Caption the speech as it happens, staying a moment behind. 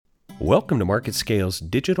Welcome to MarketScale's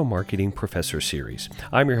Digital Marketing Professor Series.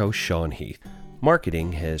 I'm your host, Sean Heath.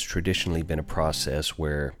 Marketing has traditionally been a process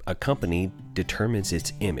where a company determines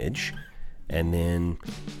its image and then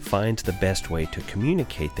finds the best way to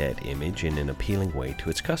communicate that image in an appealing way to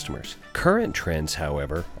its customers. Current trends,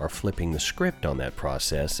 however, are flipping the script on that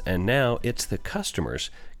process, and now it's the customers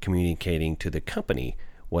communicating to the company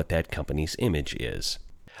what that company's image is.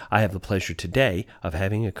 I have the pleasure today of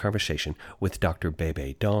having a conversation with Dr.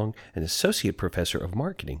 Beibei Dong, an associate professor of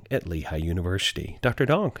marketing at Lehigh University. Dr.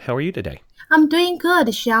 Dong, how are you today? I'm doing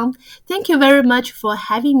good, Sean. Thank you very much for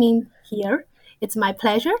having me here. It's my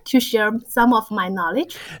pleasure to share some of my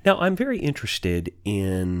knowledge. Now, I'm very interested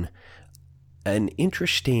in an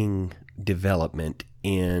interesting development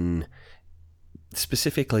in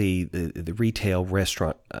specifically the retail,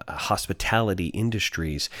 restaurant, hospitality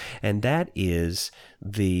industries, and that is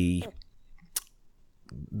the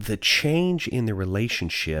change in the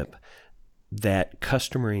relationship that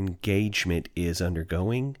customer engagement is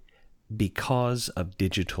undergoing because of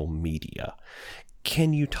digital media.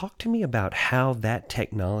 Can you talk to me about how that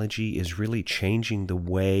technology is really changing the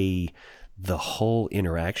way the whole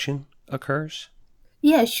interaction occurs?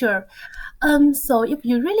 Yeah, sure. So if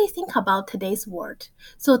you really think about today's world,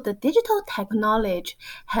 so the digital technology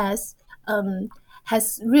has um,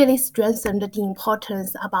 has really strengthened the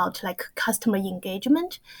importance about like customer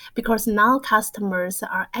engagement because now customers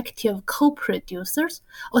are active co-producers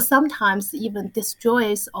or sometimes even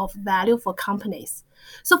destroyers of value for companies.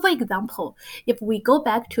 So, for example, if we go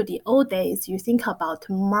back to the old days, you think about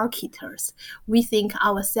marketers. We think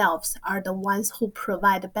ourselves are the ones who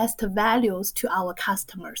provide the best values to our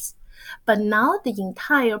customers. But now the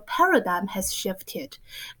entire paradigm has shifted.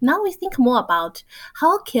 Now we think more about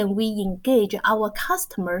how can we engage our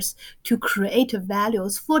customers to create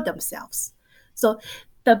values for themselves. So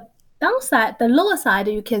the the lower side,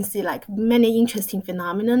 you can see like many interesting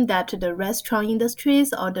phenomenon that the restaurant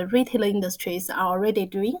industries or the retail industries are already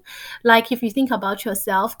doing. Like if you think about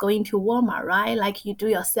yourself going to Walmart, right? Like you do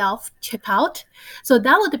your self checkout. So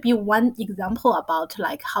that would be one example about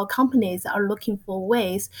like how companies are looking for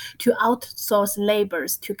ways to outsource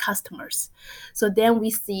labors to customers. So then we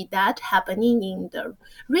see that happening in the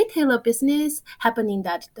retailer business, happening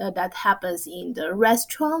that happens in the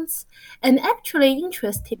restaurants, and actually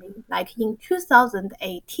interestingly, like in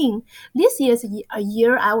 2018, this is a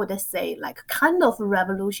year I would say like kind of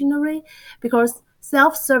revolutionary because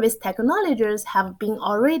self-service technologies have been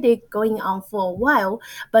already going on for a while,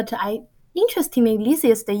 but interestingly, this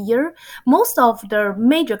is the year most of the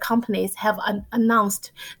major companies have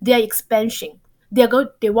announced their expansion.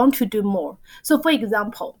 They want to do more. So, for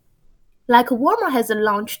example, like Walmart has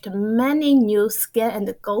launched many new Scan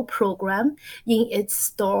and Go program in its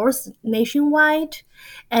stores nationwide,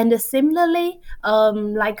 and similarly,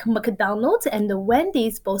 like McDonald's and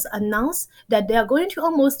Wendy's both announced that they are going to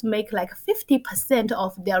almost make like 50%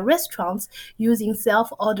 of their restaurants using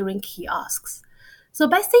self-ordering kiosks. So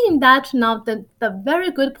by saying that, now the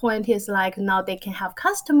very good point is like now they can have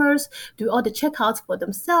customers do all the checkouts for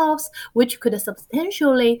themselves, which could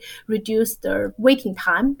substantially reduce their waiting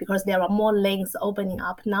time because there are more lanes opening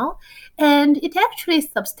up now. And it actually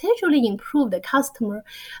substantially improved the customer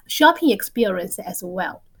shopping experience as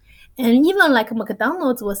well. And even like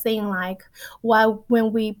McDonald's was saying like, while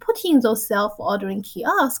when we put in those self-ordering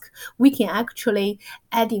kiosks, we can actually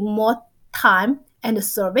add in more time and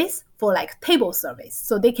service for like table service.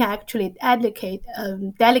 So they can actually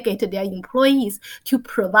delegate their employees to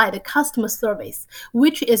provide customer service,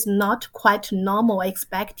 which is not quite normal or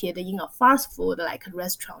expected in a fast food like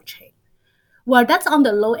restaurant chain. Well, that's on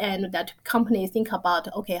the low end that companies think about,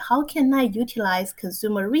 okay, how can I utilize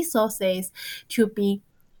consumer resources to be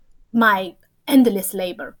my endless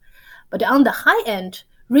labor? But on the high end,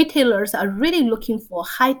 retailers are really looking for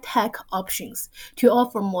high-tech options to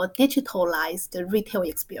offer more digitalized retail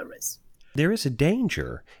experience. There is a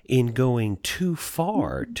danger in going too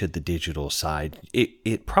far to the digital side.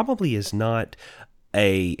 It probably is not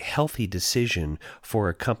a healthy decision for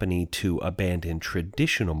a company to abandon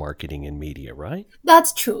traditional marketing and media, right?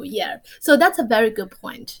 That's true, yeah. So that's a very good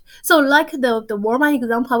point. So like the Walmart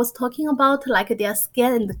example I was talking about, like their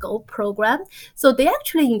Scan and Go program. So they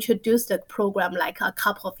actually introduced the program like a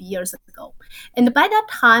couple of years ago. And by that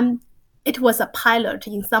time, it was a pilot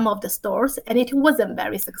in some of the stores and it wasn't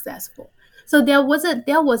very successful. So there was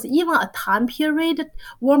even a time period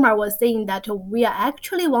Walmart was saying that we are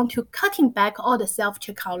actually want to cutting back all the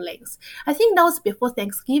self-checkout lanes. I think that was before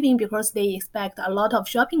Thanksgiving because they expect a lot of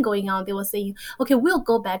shopping going on. They were saying, okay, we'll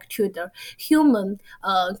go back to the human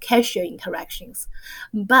cashier interactions.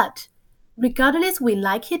 But regardless we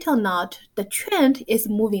like it or not, the trend is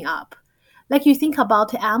moving up. Like you think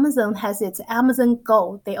about Amazon has its Amazon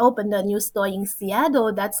Go. They opened a new store in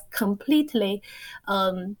Seattle that's completely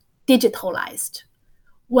digitalized.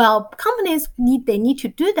 Well, companies need to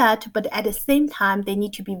do that, but at the same time, they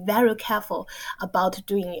need to be very careful about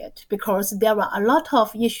doing it because there are a lot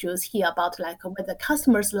of issues here about like whether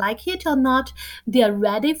customers like it or not, they are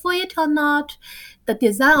ready for it or not. The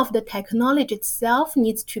design of the technology itself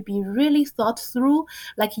needs to be really thought through.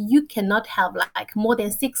 Like you cannot have like more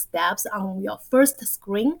than 6 steps on your first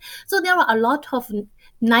screen. So there are a lot of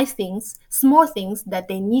nice things, small things that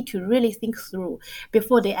they need to really think through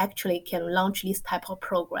before they actually can launch this type of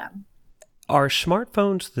program. Are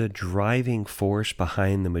smartphones the driving force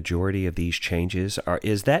behind the majority of these changes?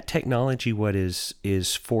 Is that technology what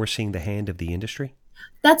is forcing the hand of the industry?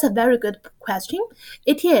 That's a very good question.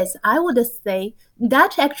 It is. I would say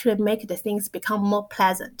that actually make the things become more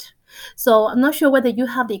pleasant. So I'm not sure whether you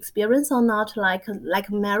have the experience or not. Like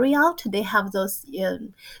Marriott, they have those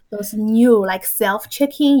new like self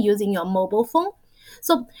check-in using your mobile phone.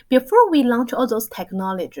 So before we launch all those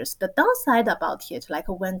technologies, the downside about it, like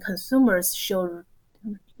when consumers show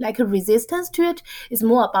like a resistance to it, is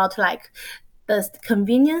more about like the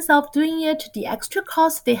convenience of doing it, the extra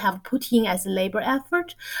cost they have put in as labor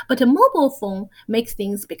effort. But a mobile phone makes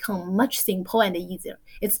things become much simple and easier.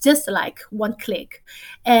 It's just like one click.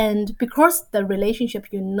 And because the relationship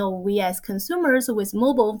we as consumers with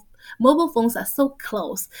mobile phones are so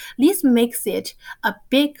close, this makes it a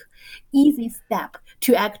big, easy step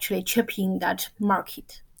to actually chip in that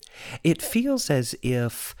market. It feels as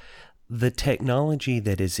if the technology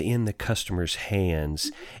that is in the customer's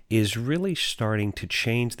hands is really starting to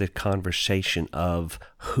change the conversation of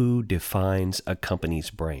who defines a company's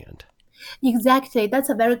brand. Exactly, that's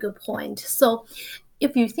a very good point. So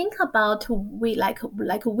if you think about we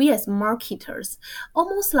as marketers,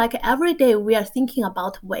 almost like every day we are thinking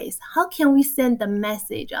about ways how can we send the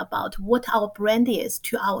message about what our brand is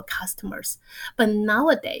to our customers. But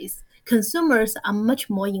nowadays consumers are much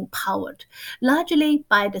more empowered, largely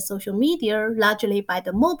by the social media, largely by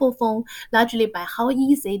the mobile phone, largely by how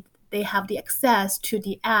easy they have the access to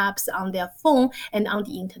the apps on their phone and on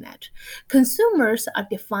the internet. Consumers are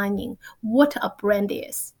defining what a brand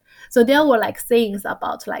is. So there were like sayings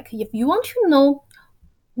about like if you want to know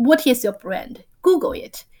what is your brand, Google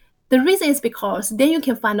it. The reason is because then you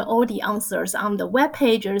can find all the answers on the web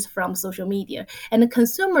pages from social media, and the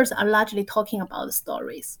consumers are largely talking about the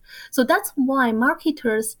stories. So that's why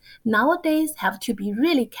marketers nowadays have to be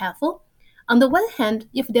really careful. On the one hand,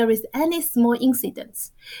 if there is any small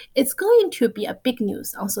incidents, it's going to be a big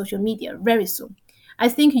news on social media very soon. I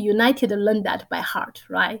think United learned that by heart,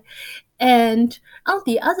 right? And on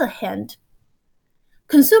the other hand,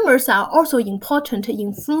 consumers are also important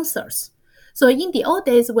influencers. So in the old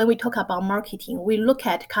days, when we talk about marketing, we look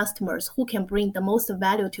at customers who can bring the most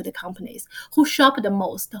value to the companies, who shop the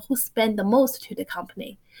most, who spend the most to the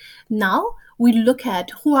company. Now we look at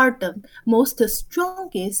who are the most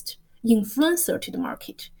strongest influencer to the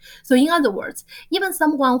market. So in other words, even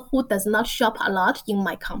someone who does not shop a lot in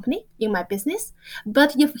my company, in my business,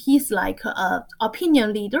 but if he's like a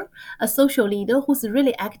opinion leader, a social leader who's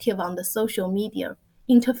really active on the social media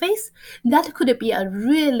interface, that could be a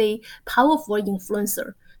really powerful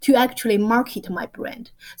influencer to actually market my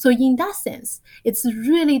brand. So in that sense, it's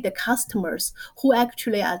really the customers who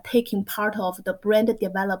actually are taking part of the brand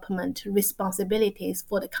development responsibilities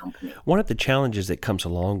for the company. One of the challenges that comes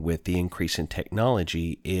along with the increase in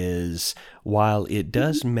technology is while it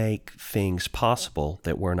does make things possible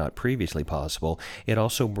that were not previously possible, it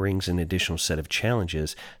also brings an additional set of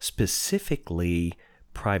challenges, specifically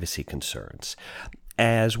privacy concerns.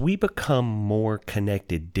 As we become more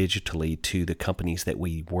connected digitally to the companies that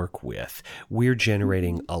we work with, we're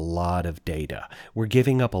generating a lot of data. We're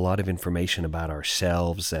giving up a lot of information about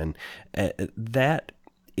ourselves, and that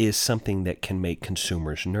is something that can make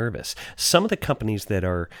consumers nervous. Some of the companies that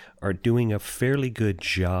are doing a fairly good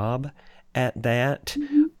job at that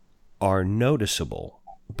are noticeable.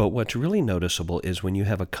 But what's really noticeable is when you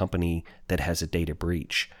have a company that has a data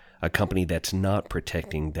breach, a company that's not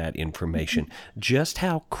protecting that information. Just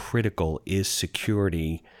how critical is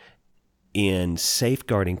security in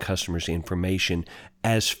safeguarding customers' information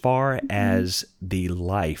as far as the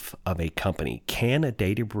life of a company? Can a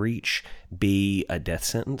data breach be a death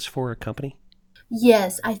sentence for a company?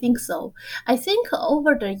 Yes, I think so. I think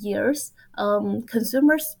over the years,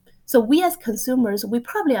 consumers, so we as consumers, we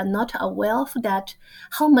probably are not aware of that,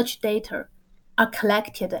 how much data are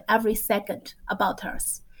collected every second about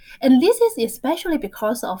us. And this is especially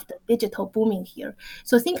because of the digital booming here.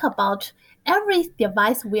 So think about every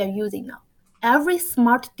device we are using now. Every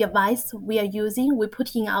smart device we are using, we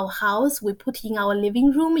put in our house, we put in our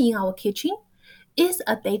living room, in our kitchen, is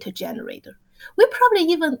a data generator. We're probably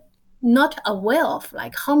even not aware of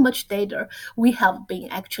like how much data we have been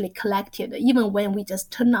actually collected even when we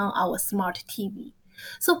just turn on our smart TV.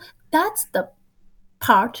 So that's the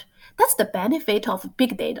part, that's the benefit of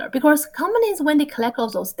big data, because companies, when they collect all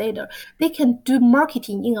those data, they can do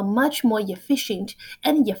marketing in a much more efficient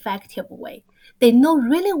and effective way. They know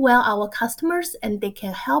really well our customers, and they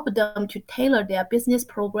can help them to tailor their business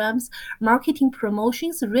programs, marketing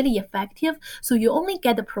promotions really effective, so you only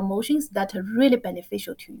get the promotions that are really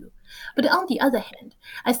beneficial to you. But on the other hand,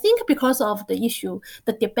 I think because of the issue,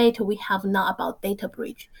 the debate we have now about data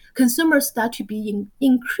breach, consumers start to be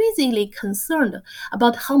increasingly concerned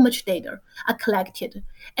about how much data are collected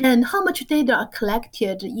and how much data are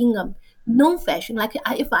collected in a known fashion. Like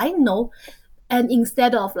if I know, and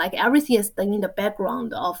instead of like everything is done in the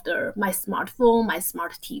background of my smartphone, my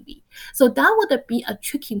smart TV. So that would be a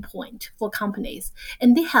tricky point for companies,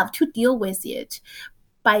 and they have to deal with it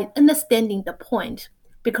by understanding the point,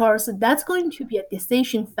 because that's going to be a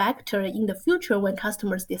decision factor in the future when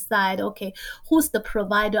customers decide, okay, who's the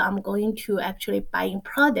provider I'm going to actually buying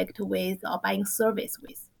product with or buying service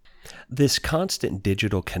with. This constant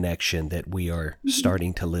digital connection that we are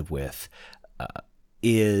starting to live with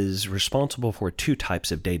is responsible for two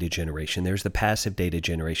types of data generation. There's the passive data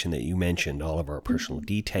generation that you mentioned, all of our personal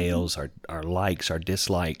details, our likes, our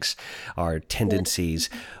dislikes, our tendencies.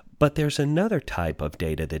 But there's another type of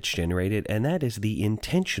data that's generated, and that is the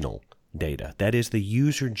intentional data. That is the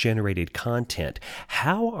user-generated content.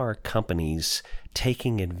 How are companies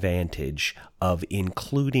taking advantage of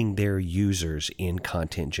including their users in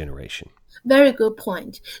content generation? Very good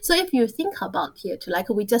point. So if you think about it, like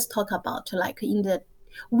we just talked about, like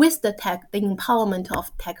with the empowerment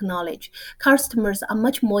of technology, customers are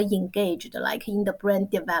much more engaged, like in the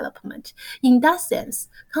brand development. In that sense,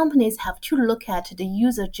 companies have to look at the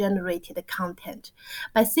user-generated content.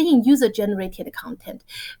 By saying user-generated content,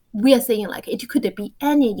 we are saying like it could be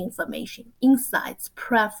any information, insights,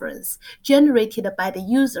 preference generated by the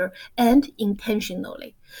user and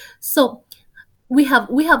intentionally. So we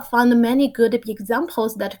have found many good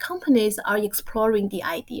examples that companies are exploring the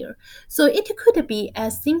idea. So it could be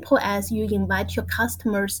as simple as you invite your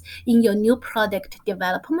customers in your new product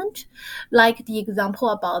development, like the example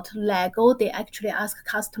about Lego. They actually ask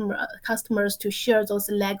customers to share those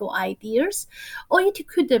Lego ideas, or it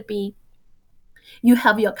could be you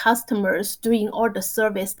have your customers doing all the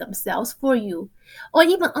service themselves for you. Or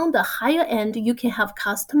even on the higher end, you can have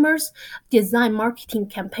customers design marketing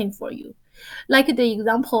campaign for you. Like the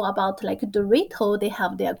example about like Dorito, they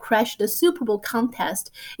have their Crash the Super Bowl contest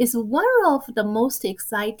is one of the most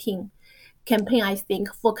exciting campaign, I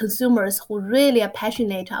think, for consumers who really are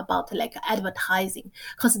passionate about like advertising,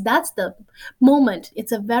 because that's the moment.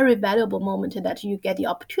 It's a very valuable moment that you get the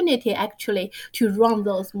opportunity actually to run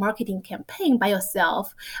those marketing campaign by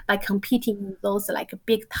yourself, by competing in those like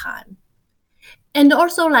big time. And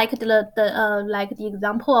also like the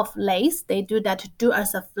example of Lay's, they do that do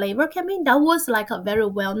as a flavor campaign. That was like a very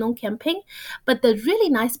well-known campaign. But the really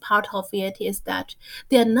nice part of it is that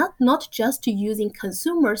they're not just using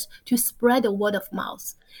consumers to spread the word of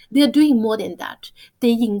mouth. They're doing more than that.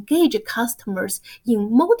 They engage customers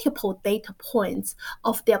in multiple data points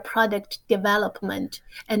of their product development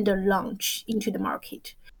and the launch into the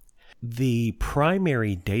market. The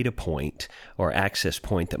primary data point or access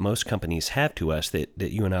point that most companies have to us that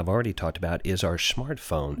you and I have already talked about is our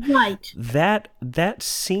smartphone. Right. That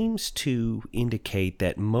seems to indicate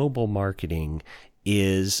that mobile marketing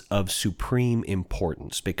is of supreme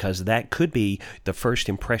importance, because that could be the first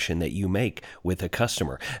impression that you make with a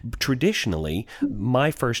customer. Traditionally,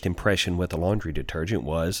 my first impression with a laundry detergent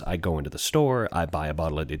was I go into the store, I buy a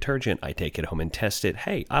bottle of detergent, I take it home and test it.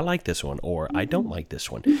 Hey, I like this one, or I don't like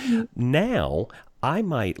this one. Now, I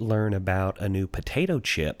might learn about a new potato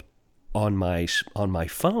chip on my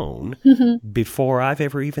phone before I've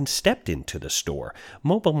ever even stepped into the store.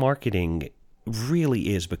 Mobile marketing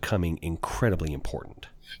really is becoming incredibly important.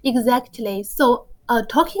 Exactly. So,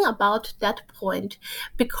 talking about that point,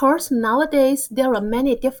 because nowadays there are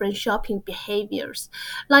many different shopping behaviors.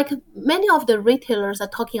 Like many of the retailers are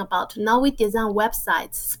talking about, now we design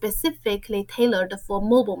websites specifically tailored for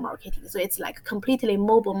mobile marketing. So it's like completely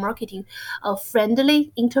mobile marketing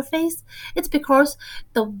friendly interface. It's because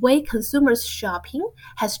the way consumers shopping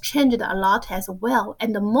has changed a lot as well,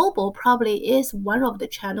 and the mobile probably is one of the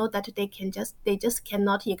channel that they just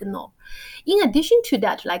cannot ignore. In addition to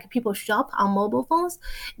that, like people shop on mobile phone, smartphones,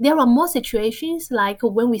 there are more situations like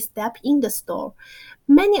when we step in the store.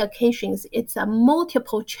 Many occasions, it's a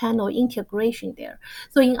multiple channel integration there.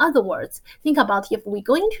 So in other words, think about if we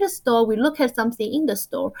go into the store, we look at something in the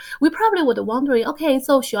store, we probably would wondering, okay,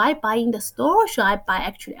 so should I buy in the store? Should I buy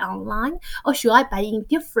actually online? Or should I buy in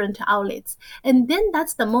different outlets? And then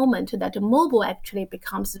that's the moment that mobile actually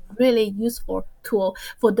becomes really useful tool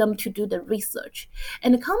for them to do the research.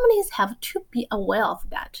 And companies have to be aware of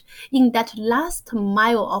that. In that last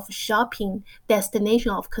mile of shopping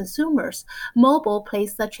destination of consumers, mobile plays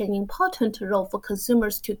such an important role for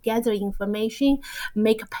consumers to gather information,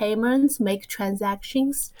 make payments, make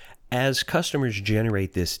transactions. As customers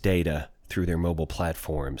generate this data through their mobile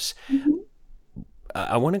platforms, Mhm.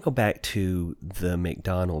 I want to go back to the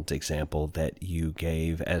McDonald's example that you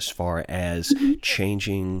gave as far as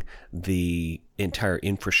changing the entire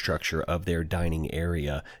infrastructure of their dining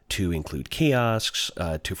area to include kiosks,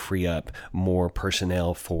 to free up more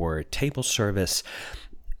personnel for table service.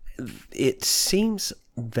 It seems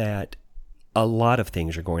that a lot of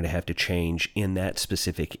things are going to have to change in that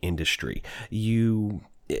specific industry.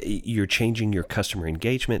 You're changing your customer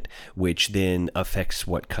engagement, which then affects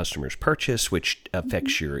what customers purchase, which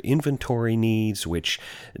affects your inventory needs, which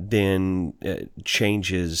then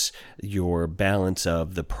changes your balance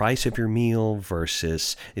of the price of your meal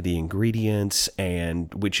versus the ingredients,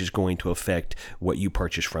 and which is going to affect what you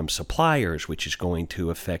purchase from suppliers, which is going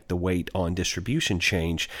to affect the weight on distribution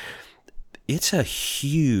change. It's a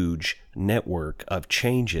huge network of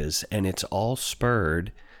changes, and it's all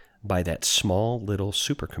spurred by that small little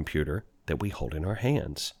supercomputer that we hold in our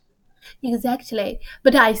hands. Exactly.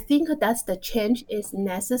 But I think that's the change is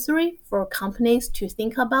necessary for companies to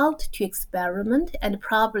think about, to experiment, and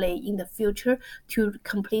probably in the future to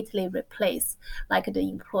completely replace like the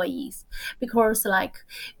employees. Because like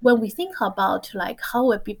when we think about like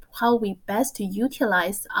how we best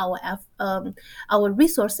utilize our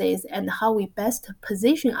resources and how we best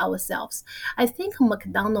position ourselves, I think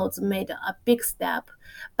McDonald's made a big step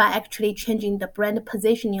by actually changing the brand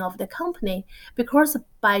positioning of the company, because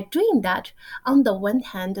by doing that, on the one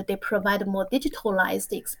hand, they provide a more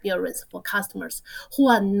digitalized experience for customers who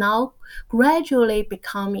are now gradually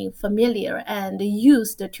becoming familiar and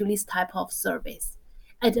used to this type of service.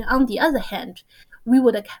 And on the other hand, we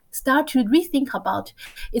would start to rethink about,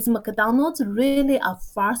 is McDonald's really a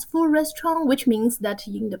fast food restaurant, which means that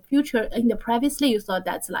in the future, in the previously you thought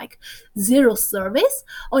that's like zero service,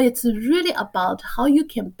 or it's really about how you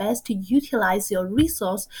can best utilize your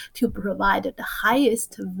resource to provide the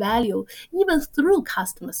highest value even through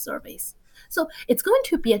customer service. So it's going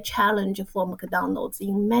to be a challenge for McDonald's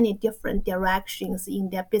in many different directions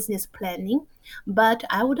in their business planning, but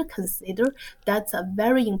I would consider that's a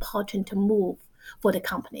very important move for the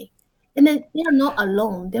company. And then they are not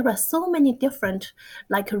alone. There are so many different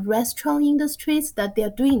like restaurant industries that they're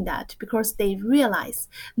doing that because they realize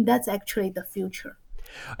that's actually the future.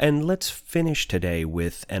 And let's finish today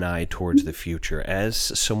with an eye towards the future. As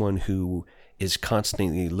someone who is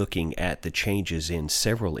constantly looking at the changes in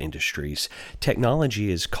several industries,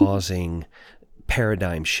 technology is causing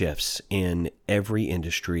paradigm shifts in every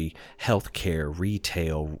industry: healthcare,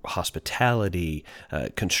 retail, hospitality,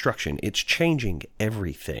 construction. It's changing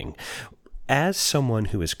everything. As someone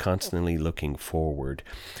who is constantly looking forward,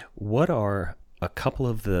 what are a couple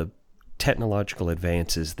of the technological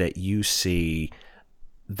advances that you see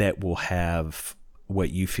that will have what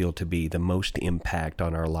you feel to be the most impact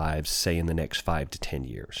on our lives, say in the next 5 to 10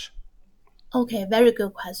 years? Okay, very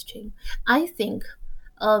good question. I think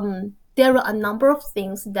there are a number of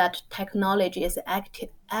things that technology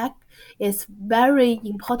is very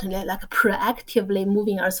important, like proactively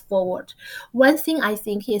moving us forward. One thing I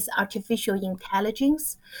think is artificial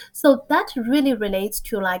intelligence. So that really relates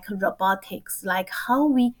to like robotics, like how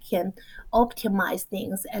we can optimize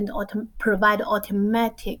things and provide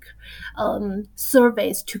automatic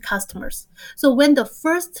surveys to customers. So when the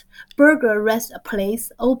first burger rest place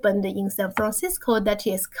opened in San Francisco that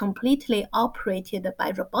is completely operated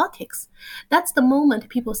by robotics, that's the moment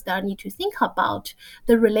people started to think about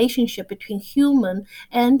the relationship between human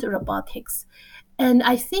and robotics. And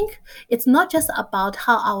I think it's not just about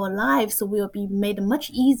how our lives will be made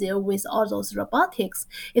much easier with all those robotics.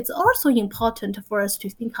 It's also important for us to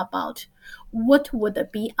think about what would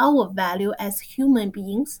be our value as human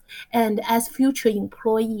beings and as future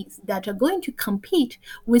employees that are going to compete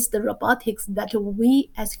with the robotics that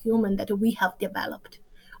we as human that we have developed.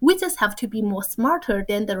 We just have to be more smarter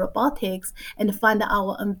than the robotics and find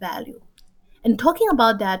our own value. And talking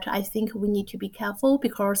about that, I think we need to be careful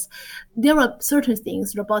because there are certain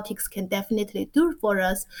things robotics can definitely do for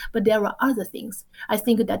us, but there are other things I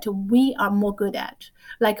think that we are more good at,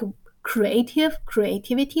 like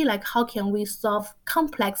creativity, like how can we solve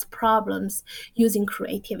complex problems using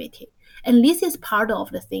creativity. And this is part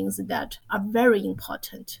of the things that are very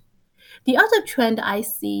important. The other trend I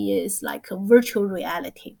see is like virtual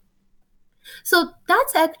reality. So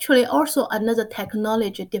that's actually also another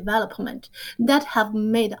technology development that have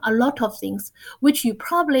made a lot of things which you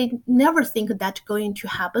probably never think that going to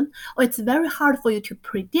happen, or it's very hard for you to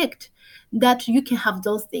predict that you can have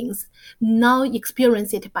those things now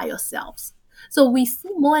experience it by yourselves. So we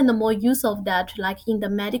see more and more use of that, like in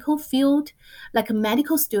the medical field, like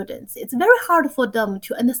medical students. It's very hard for them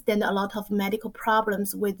to understand a lot of medical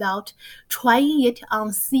problems without trying it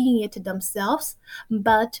on seeing it themselves.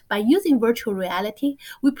 But by using virtual reality,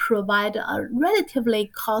 we provide a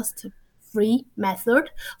relatively cost-free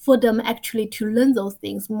method for them actually to learn those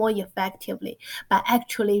things more effectively by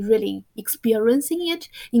actually really experiencing it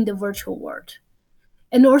in the virtual world.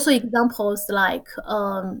 And also examples like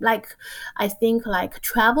I think like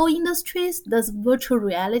travel industries, there's virtual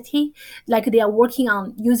reality, like they are working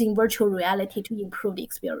on using virtual reality to improve the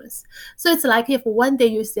experience. So it's like if one day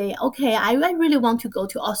you say, okay, I really want to go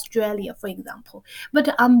to Australia, for example,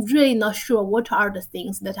 but I'm really not sure what are the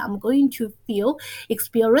things that I'm going to feel,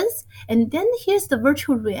 experience, and then here's the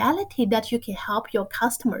virtual reality that you can help your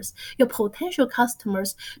customers, your potential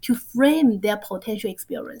customers, to frame their potential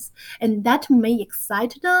experience, and that may excite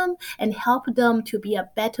them and help them to be a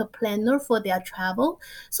better planner for their travel.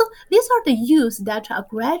 So these are the use that are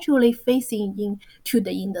gradually facing into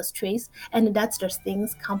the industries, and that's the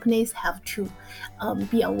things companies have to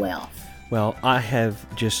be aware of. Well, I have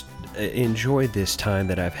just enjoyed this time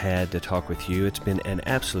that I've had to talk with you. It's been an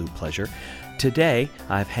absolute pleasure. Today,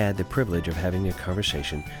 I've had the privilege of having a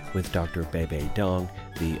conversation with Dr. Beibei Dong,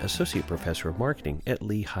 the Associate Professor of Marketing at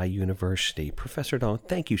Lehigh University. Professor Dong,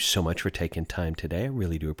 thank you so much for taking time today. I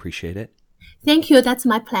really do appreciate it. Thank you. That's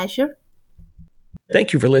my pleasure.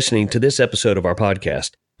 Thank you for listening to this episode of our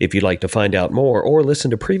podcast. If you'd like to find out more or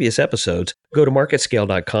listen to previous episodes, go to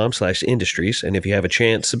marketscale.com/industries. And if you have a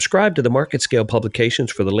chance, subscribe to the MarketScale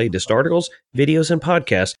publications for the latest articles, videos, and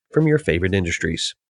podcasts from your favorite industries.